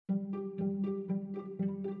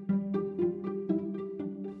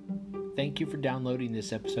Thank you for downloading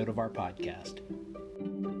this episode of our podcast.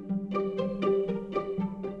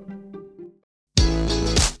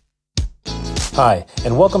 Hi,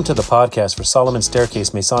 and welcome to the podcast for Solomon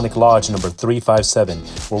Staircase Masonic Lodge number 357,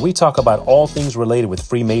 where we talk about all things related with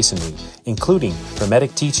Freemasonry, including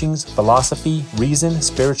Hermetic teachings, philosophy, reason,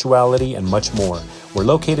 spirituality, and much more. We're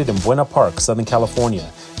located in Buena Park, Southern California.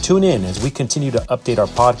 Tune in as we continue to update our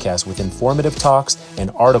podcast with informative talks and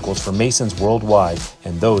articles for Masons worldwide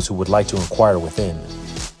and those who would like to inquire within.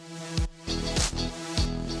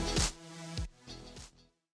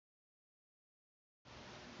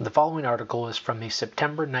 The following article is from the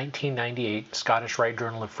September 1998 Scottish Rite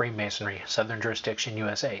Journal of Freemasonry, Southern Jurisdiction,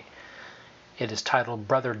 USA. It is titled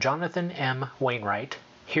Brother Jonathan M. Wainwright,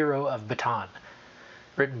 Hero of Bataan,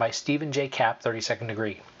 written by Stephen J. Capp, 32nd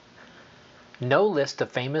degree. No list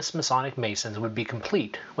of famous Masonic Masons would be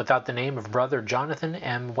complete without the name of Brother Jonathan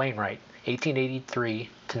M. Wainwright, 1883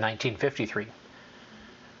 to 1953.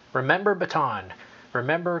 Remember Bataan,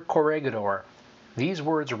 remember Corregidor. These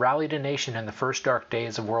words rallied a nation in the first dark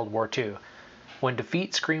days of World War II. When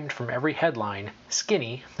defeat screamed from every headline,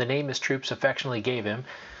 Skinny, the name his troops affectionately gave him,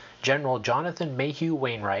 General Jonathan Mayhew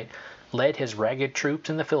Wainwright led his ragged troops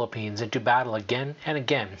in the Philippines into battle again and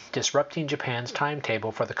again, disrupting Japan's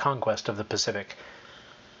timetable for the conquest of the Pacific.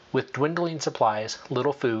 With dwindling supplies,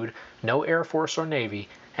 little food, no air force or navy,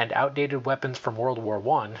 and outdated weapons from World War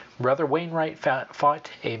I, Brother Wainwright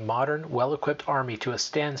fought a modern, well-equipped army to a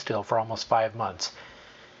standstill for almost 5 months.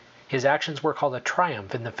 His actions were called a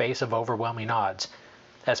triumph in the face of overwhelming odds,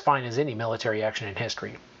 as fine as any military action in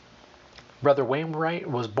history. Brother Wainwright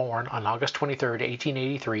was born on August 23,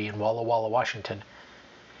 1883 in Walla Walla, Washington.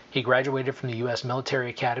 He graduated from the U.S. Military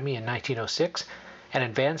Academy in 1906 and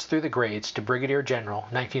advanced through the grades to Brigadier General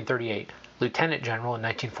in 1938, Lieutenant General in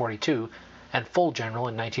 1942, and Full General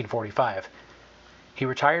in 1945. He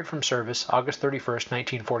retired from service August 31,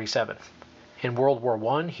 1947. In World War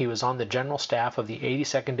I, he was on the general staff of the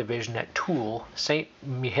 82nd Division at Toul,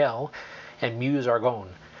 Saint-Mihiel, and Meuse-Argonne.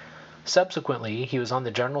 Subsequently, he was on the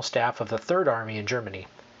general staff of the Third Army in Germany.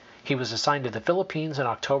 He was assigned to the Philippines in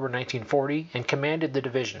October 1940 and commanded the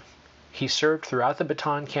division. He served throughout the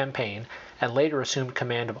Bataan campaign and later assumed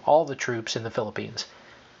command of all the troops in the Philippines.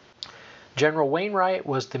 General Wainwright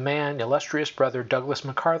was the man illustrious Brother Douglas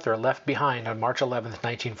MacArthur left behind on March 11,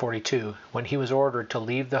 1942, when he was ordered to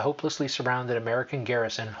leave the hopelessly surrounded American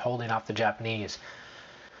garrison holding off the Japanese.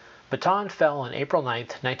 Bataan fell on April 9,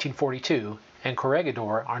 1942, and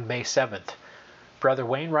Corregidor on May 7th. Brother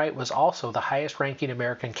Wainwright was also the highest-ranking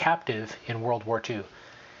American captive in World War II.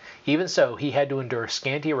 Even so, he had to endure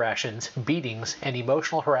scanty rations, beatings, and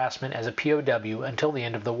emotional harassment as a POW until the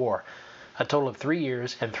end of the war, a total of 3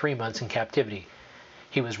 years and 3 months in captivity.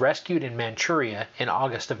 He was rescued in Manchuria in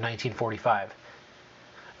August of 1945.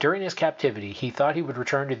 During his captivity, he thought he would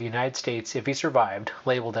return to the United States if he survived,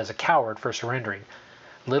 labeled as a coward for surrendering.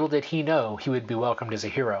 Little did he know he would be welcomed as a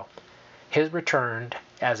hero. His return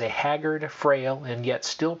as a haggard, frail, and yet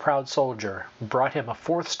still proud soldier brought him a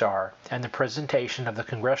 4th star and the presentation of the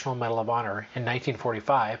Congressional Medal of Honor in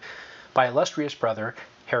 1945 by illustrious brother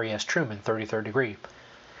Harry S. Truman, 33rd degree.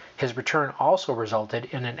 His return also resulted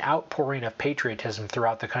in an outpouring of patriotism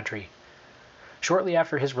throughout the country. Shortly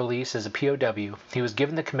after his release as a POW, he was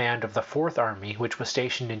given the command of the 4th Army, which was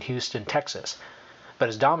stationed in Houston, Texas, but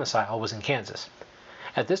his domicile was in Kansas.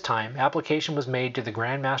 At this time, application was made to the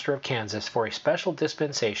Grand Master of Kansas for a special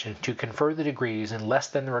dispensation to confer the degrees in less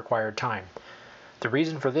than the required time. The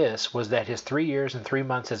reason for this was that his 3 years and 3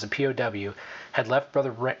 months as a POW had left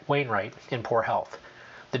Brother Wainwright in poor health.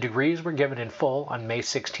 The degrees were given in full on May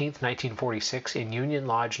 16, 1946 in Union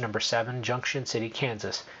Lodge No. 7, Junction City,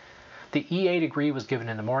 Kansas. The EA degree was given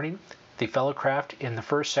in the morning, the Fellowcraft in the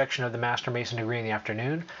first section of the Master Mason degree in the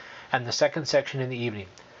afternoon, and the second section in the evening.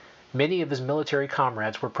 Many of his military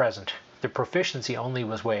comrades were present. The proficiency only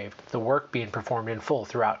was waived, the work being performed in full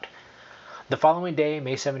throughout. The following day,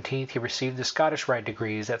 May 17th, he received the Scottish Rite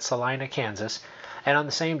degrees at Salina, Kansas, and on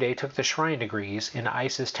the same day took the Shrine degrees in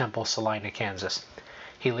Isis Temple, Salina, Kansas.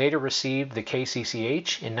 He later received the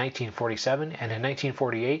KCCH in 1947, and in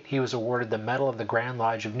 1948 he was awarded the Medal of the Grand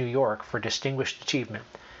Lodge of New York for distinguished achievement.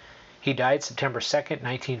 He died September 2,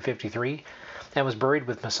 1953, and was buried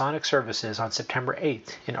with Masonic services on September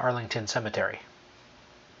 8th in Arlington Cemetery.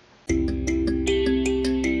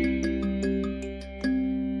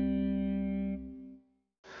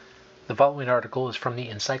 The following article is from the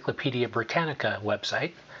Encyclopedia Britannica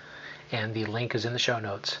website, and the link is in the show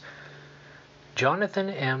notes. Jonathan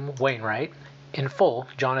M. Wainwright, in full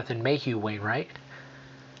Jonathan Mayhew Wainwright,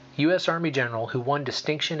 U.S. Army general who won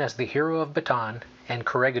distinction as the Hero of Bataan and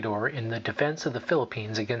Corregidor in the defense of the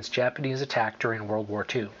Philippines against Japanese attack during World War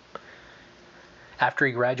II. After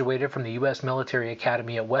he graduated from the U.S. Military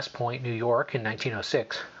Academy at West Point, New York in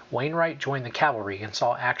 1906, Wainwright joined the cavalry and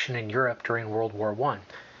saw action in Europe during World War I.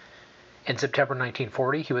 In September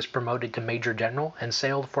 1940, he was promoted to Major General and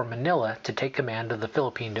sailed for Manila to take command of the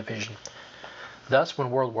Philippine Division. Thus,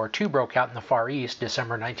 when World War II broke out in the Far East,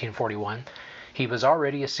 December 1941, he was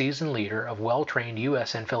already a seasoned leader of well-trained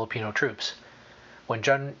U.S. and Filipino troops. When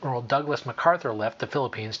General Douglas MacArthur left the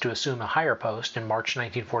Philippines to assume a higher post in March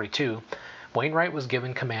 1942, Wainwright was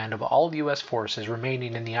given command of all U.S. forces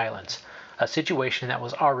remaining in the islands, a situation that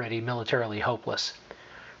was already militarily hopeless.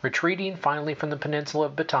 Retreating finally from the peninsula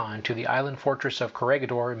of Bataan to the island fortress of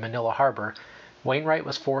Corregidor in Manila Harbor, Wainwright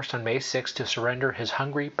was forced on May 6 to surrender his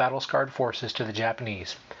hungry, battle-scarred forces to the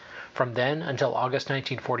Japanese. From then until August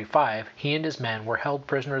 1945, he and his men were held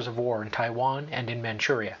prisoners of war in Taiwan and in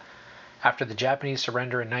Manchuria. After the Japanese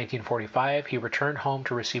surrender in 1945, he returned home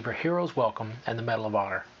to receive a hero's welcome and the Medal of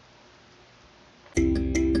Honor.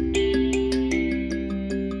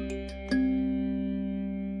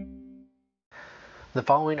 The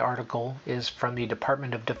following article is from the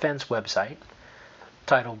Department of Defense website,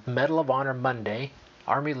 titled Medal of Honor Monday,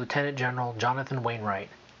 Army Lieutenant General Jonathan Wainwright.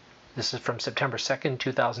 This is from September 2,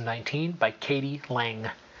 2019, by Katie Lang.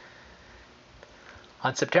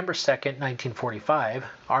 On September 2, 1945,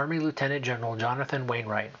 Army Lieutenant General Jonathan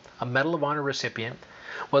Wainwright, a Medal of Honor recipient,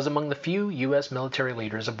 was among the few U.S. military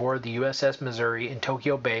leaders aboard the USS Missouri in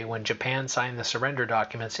Tokyo Bay when Japan signed the surrender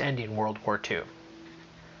documents ending World War II.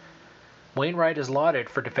 Wainwright is lauded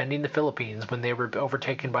for defending the Philippines when they were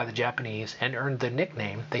overtaken by the Japanese and earned the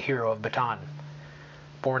nickname the Hero of Bataan.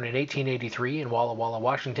 Born in 1883 in Walla Walla,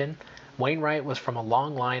 Washington, Wainwright was from a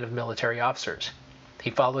long line of military officers. He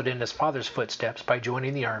followed in his father's footsteps by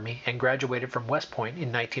joining the Army and graduated from West Point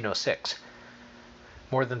in 1906.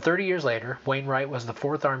 More than 30 years later, Wainwright was the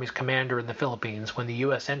 4th Army's commander in the Philippines when the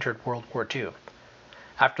U.S. entered World War II.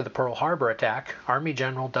 After the Pearl Harbor attack, Army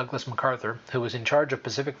General Douglas MacArthur, who was in charge of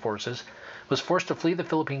Pacific forces, was forced to flee the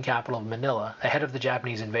Philippine capital of Manila ahead of the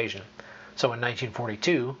Japanese invasion. So in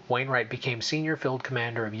 1942, Wainwright became senior field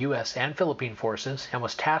commander of U.S. and Philippine forces and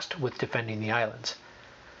was tasked with defending the islands.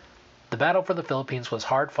 The battle for the Philippines was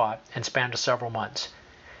hard fought and spanned several months.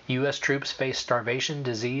 U.S. troops faced starvation,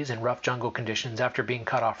 disease, and rough jungle conditions after being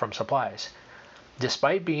cut off from supplies.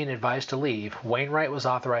 Despite being advised to leave, Wainwright was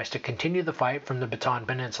authorized to continue the fight from the Bataan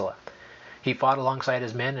Peninsula. He fought alongside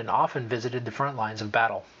his men and often visited the front lines of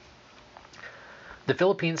battle. The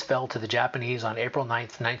Philippines fell to the Japanese on April 9,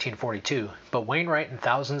 1942, but Wainwright and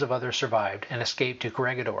thousands of others survived and escaped to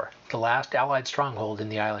Corregidor, the last Allied stronghold in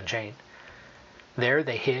the island chain. There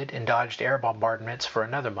they hid and dodged air bombardments for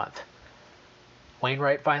another month.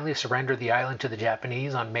 Wainwright finally surrendered the island to the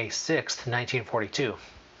Japanese on May 6, 1942.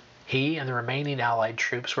 He and the remaining Allied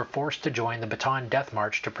troops were forced to join the Bataan Death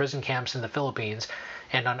March to prison camps in the Philippines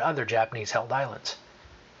and on other Japanese-held islands.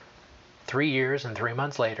 3 years and 3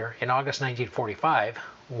 months later, in August 1945,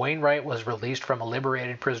 Wainwright was released from a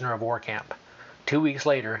liberated prisoner of war camp. 2 weeks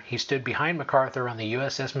later, he stood behind MacArthur on the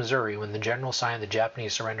USS Missouri when the general signed the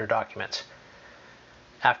Japanese surrender documents.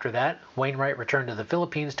 After that, Wainwright returned to the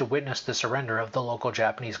Philippines to witness the surrender of the local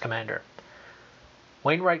Japanese commander.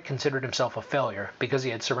 Wainwright considered himself a failure because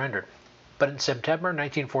he had surrendered, but in September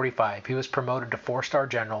 1945 he was promoted to 4-star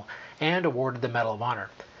general and awarded the Medal of Honor.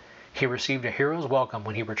 He received a hero's welcome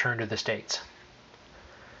when he returned to the States.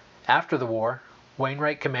 After the war,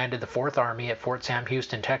 Wainwright commanded the 4th Army at Fort Sam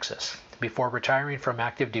Houston, Texas, before retiring from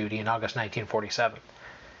active duty in August 1947.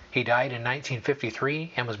 He died in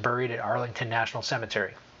 1953 and was buried at Arlington National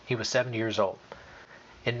Cemetery. He was 70 years old.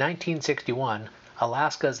 In 1961,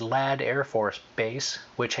 Alaska's Ladd Air Force Base,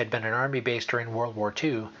 which had been an Army base during World War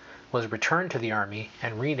II, was returned to the Army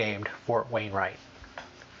and renamed Fort Wainwright.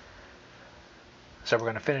 So we're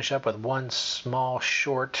going to finish up with one small,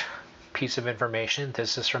 short piece of information.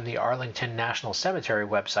 This is from the Arlington National Cemetery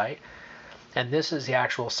website, and this is the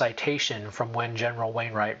actual citation from when General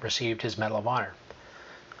Wainwright received his Medal of Honor.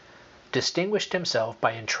 Distinguished himself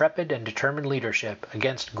by intrepid and determined leadership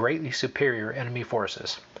against greatly superior enemy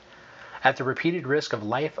forces. At the repeated risk of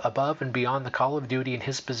life above and beyond the call of duty in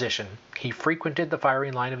his position, he frequented the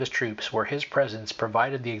firing line of his troops where his presence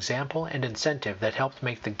provided the example and incentive that helped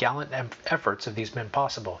make the gallant efforts of these men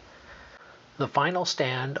possible. The final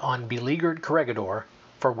stand on beleaguered Corregidor,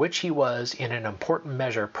 for which he was in an important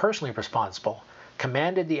measure personally responsible,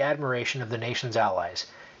 commanded the admiration of the nation's allies.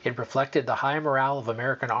 It reflected the high morale of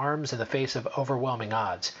American arms in the face of overwhelming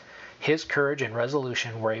odds. His courage and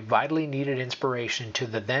resolution were a vitally needed inspiration to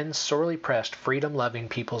the then sorely pressed freedom-loving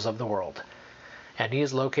peoples of the world. And he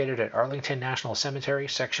is located at Arlington National Cemetery,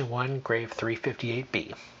 Section 1, Grave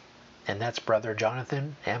 358B. And that's Brother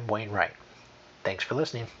Jonathan M. Wainwright. Thanks for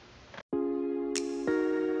listening.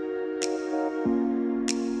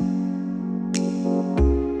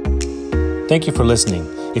 Thank you for listening.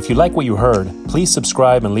 If you like what you heard, please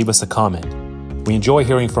subscribe and leave us a comment. We enjoy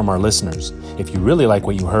hearing from our listeners. If you really like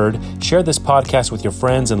what you heard, share this podcast with your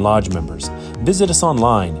friends and lodge members. Visit us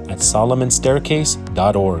online at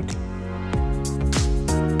solomonstaircase.org.